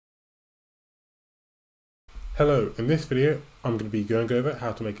Hello, in this video I'm going to be going over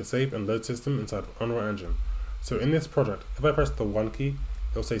how to make a save and load system inside of Unreal Engine. So in this project, if I press the 1 key,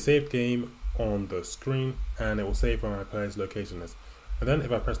 it will say save game on the screen and it will save where my player's location is. And then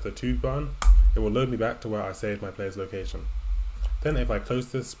if I press the 2 button, it will load me back to where I saved my player's location. Then if I close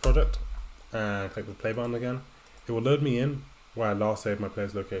this project and click the play button again, it will load me in where I last saved my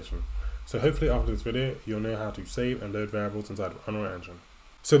player's location. So hopefully after this video, you'll know how to save and load variables inside of Unreal Engine.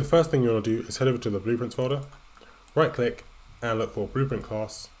 So the first thing you want to do is head over to the Blueprints folder, right click and look for Blueprint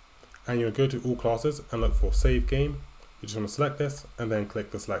class, and you'll go to all classes and look for save game. You just want to select this and then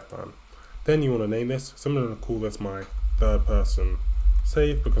click the select button. Then you want to name this, so I'm going to call this my third person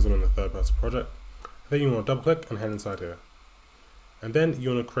save because I'm in the third person project. Then you want to double click and head inside here. And then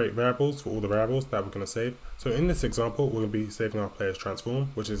you want to create variables for all the variables that we're going to save. So in this example, we're going to be saving our player's transform,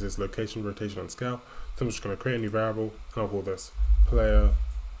 which is his location, rotation, and scale. So I'm just going to create a new variable, and I'll call this player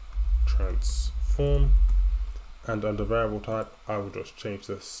transform. And under variable type, I will just change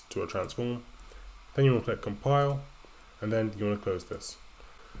this to a transform. Then you want to click compile, and then you want to close this.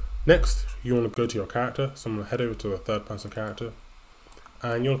 Next, you want to go to your character. So I'm going to head over to the third person character,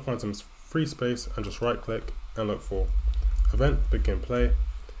 and you want to find some free space and just right click and look for event begin play.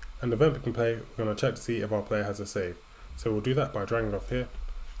 And event begin play, we're going to check to see if our player has a save. So we'll do that by dragging off here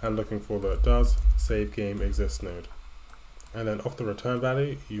and looking for the does save game exist node. And then off the return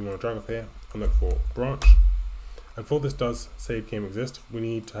value, you want to drag off here and look for branch. And for this does save game exist, we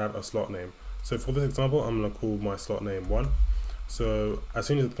need to have a slot name. So for this example, I'm going to call my slot name 1. So as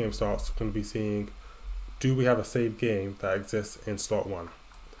soon as the game starts, we're going to be seeing, do we have a save game that exists in slot 1?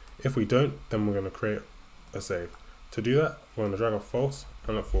 If we don't, then we're going to create a save. To do that, we're going to drag off false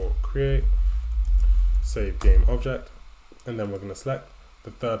and look for create save game object, and then we're going to select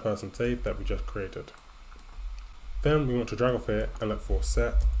the third person save that we just created. Then we want to drag off here and look for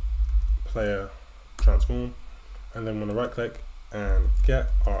set player transform, and then we're going to right click and get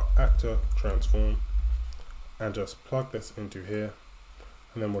our actor transform and just plug this into here,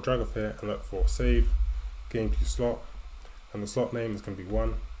 and then we'll drag off here and look for save game to slot, and the slot name is going to be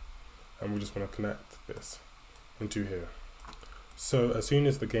 1, and we just want to connect this into here. So as soon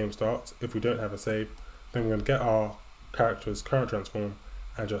as the game starts, if we don't have a save, then we're going to get our character's current transform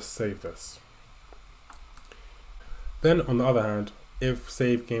and just save this. Then on the other hand, if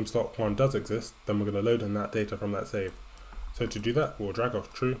save game slot 1 does exist, then we're going to load in that data from that save. So to do that, we'll drag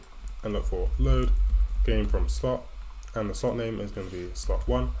off true and look for load game from slot, and the slot name is going to be slot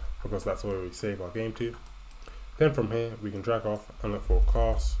 1 because that's where we save our game to. Then from here, we can drag off and look for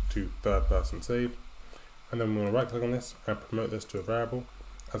class to third person save. And then we're going to right click on this and promote this to a variable,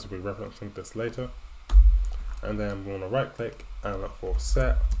 as we'll be referencing this later. And then we're going to right click and look for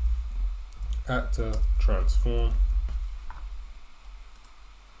set actor transform.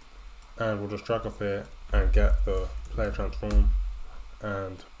 And we'll just drag off here and get the player transform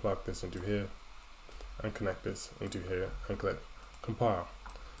and plug this into here and connect this into here and click compile.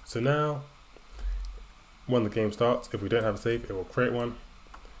 So now when the game starts, if we don't have a save, it will create one.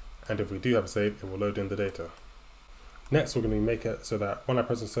 And if we do have a save, it will load in the data. Next, we're going to make it so that when I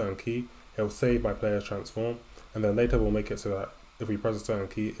press a certain key, it will save my player's transform, and then later we'll make it so that if we press a certain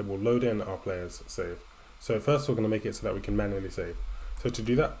key, it will load in our player's save. So first we're going to make it so that we can manually save. So to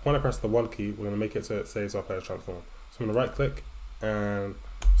do that, when I press the 1 key, we're going to make it so it saves our player's transform. So I'm going to right click and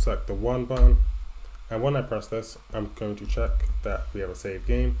select the 1 button, and when I press this, I'm going to check that we have a save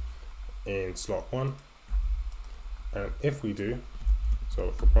game in slot 1, and if we do, so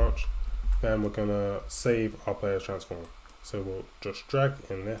for branch, then we're going to save our player's transform. So we'll just drag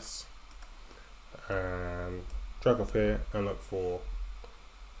in this and drag off here and look for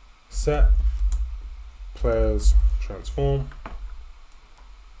set player's transform,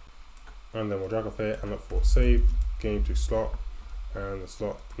 and then we'll drag off here and look for save game to slot, and the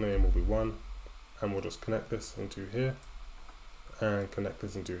slot name will be 1, and we'll just connect this into here and connect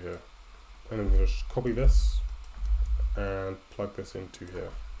this into here, and then we'll just copy this and plug this into here,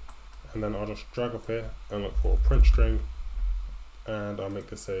 and then I'll just drag off here and look for print string, and I'll make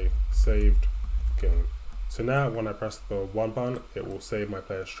this say saved game. So now when I press the 1 button, it will save my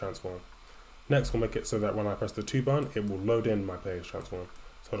player's transform. Next, we'll make it so that when I press the 2 button, it will load in my player's transform.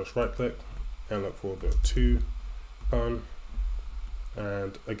 So I'll just right click and look for the 2 button,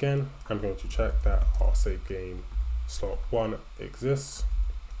 and again I'm going to check that our save game slot 1 exists,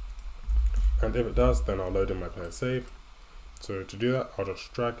 and if it does, then I'll load in my player's save. So to do that, I'll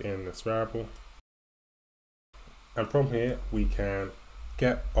just drag in this variable, and from here we can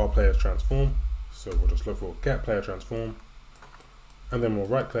get our player's transform. So we'll just look for get player transform, and then we'll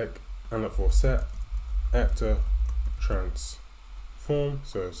right click and look for set actor transform.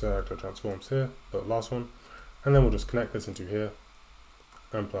 So set actor transforms here, the last one, And then we'll just connect this into here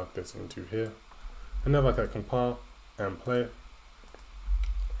and plug this into here. And now if I click compile and play,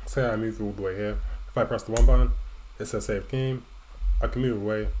 say I move all the way here. If I press the 1 button, it says save game. I can move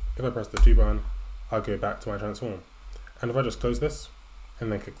away. If I press the 2 button, I'll go back to my transform. And if I just close this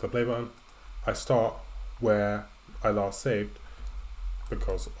and then click the play button, I start where I last saved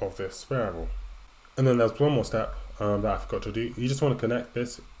because of this variable. And then there's one more step that I forgot to do. You just want to connect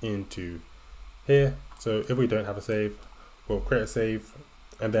this into here. So if we don't have a save, we'll create a save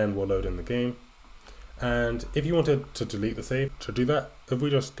and then we'll load in the game. And if you wanted to delete the save, to do that, if we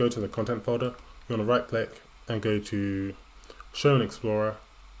just go to the content folder, you want to right click and go to show in Explorer,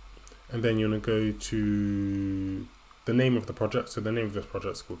 and then you want to go to the name of the project. So the name of this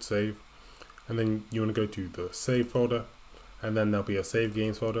project is called save, and then you want to go to the save folder, and then there'll be a save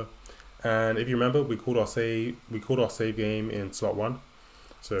games folder. And if you remember, we called our save game in slot 1,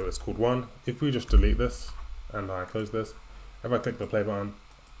 so it's called 1. If we just delete this and I close this, if I click the play button,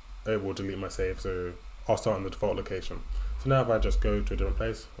 it will delete my save, so I'll start in the default location. So now if I just go to a different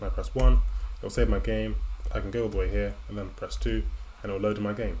place and I press 1, it'll save my game. I can go all the way here and then press 2 and it'll load in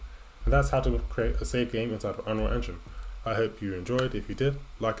my game. And that's how to create a save game inside of Unreal Engine. I hope you enjoyed. If you did,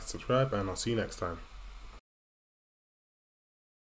 like and subscribe, and I'll see you next time.